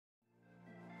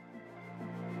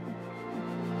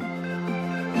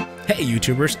Hey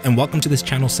YouTubers, and welcome to this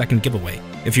channel's second giveaway.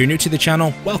 If you're new to the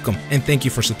channel, welcome and thank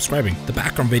you for subscribing. The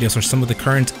background videos are some of the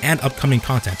current and upcoming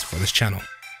content for this channel.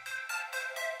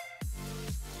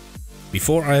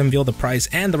 Before I unveil the prize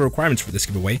and the requirements for this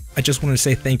giveaway, I just want to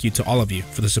say thank you to all of you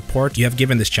for the support you have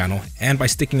given this channel and by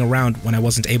sticking around when I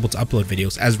wasn't able to upload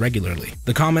videos as regularly.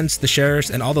 The comments, the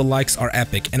shares, and all the likes are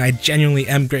epic, and I genuinely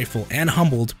am grateful and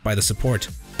humbled by the support.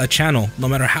 A channel, no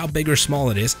matter how big or small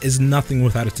it is nothing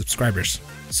without its subscribers.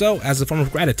 So, as a form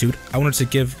of gratitude, I wanted to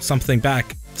give something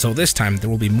back, so this time there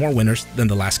will be more winners than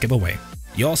the last giveaway.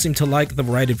 You all seem to like the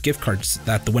variety of gift cards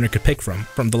that the winner could pick from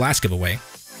the last giveaway.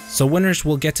 So winners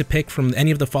will get to pick from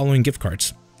any of the following gift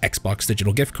cards: Xbox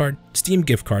Digital Gift Card, Steam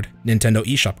Gift Card, Nintendo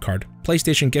eShop Card,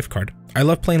 PlayStation Gift Card. I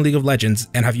love playing League of Legends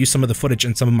and have used some of the footage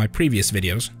in some of my previous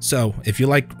videos, so if you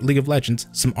like League of Legends,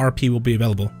 some RP will be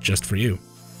available just for you.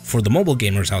 For the mobile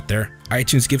gamers out there,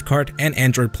 iTunes gift card and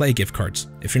Android Play gift cards.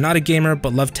 If you're not a gamer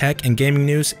but love tech and gaming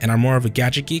news and are more of a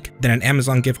gadget geek, then an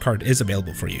Amazon gift card is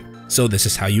available for you. So this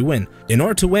is how you win. In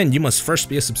order to win, you must first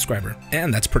be a subscriber,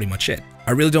 and that's pretty much it.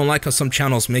 I really don't like how some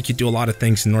channels make you do a lot of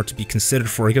things in order to be considered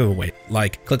for a giveaway,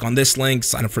 like click on this link,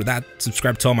 sign up for that,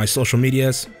 subscribe to all my social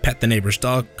medias, pet the neighbor's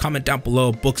dog, comment down below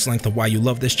a book's length of why you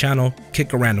love this channel,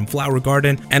 kick a random flower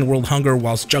garden, end world hunger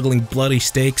whilst juggling bloody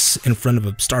steaks in front of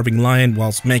a starving lion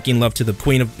whilst making love to the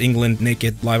Queen of England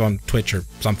naked live on Twitch or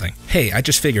something. Hey, I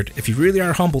just figured, if you really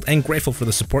are humbled and grateful for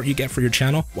the support you get for your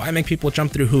channel, why make people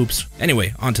jump through hoops?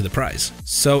 Anyway, on to the prize.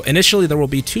 So initially there will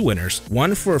be two winners,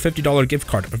 one for a $50 gift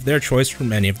card of their choice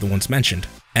from any of the ones mentioned,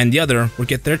 and the other will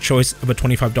get their choice of a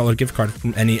 $25 gift card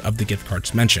from any of the gift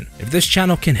cards mentioned. If this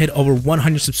channel can hit over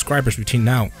 100 subscribers between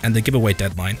now and the giveaway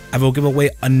deadline, I will give away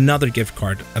another gift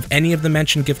card of any of the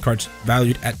mentioned gift cards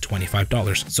valued at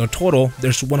 $25. So total,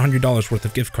 there's $100 worth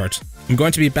of gift cards. I'm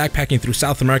going to be backpacking through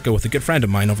South America with a good friend of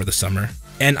mine over the summer,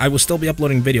 and I will still be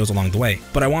uploading videos along the way,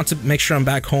 but I want to make sure I'm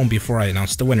back home before I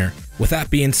announce the winner. With that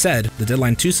being said, the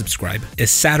deadline to subscribe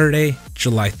is Saturday,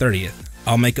 July 30th.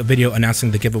 I'll make a video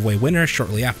announcing the giveaway winner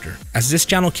shortly after. As this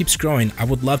channel keeps growing, I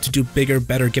would love to do bigger,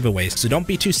 better giveaways, so don't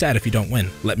be too sad if you don't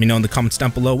win. Let me know in the comments down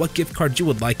below what gift card you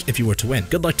would like if you were to win.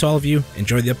 Good luck to all of you,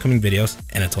 enjoy the upcoming videos,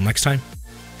 and until next time,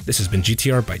 this has been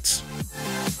GTRBytes.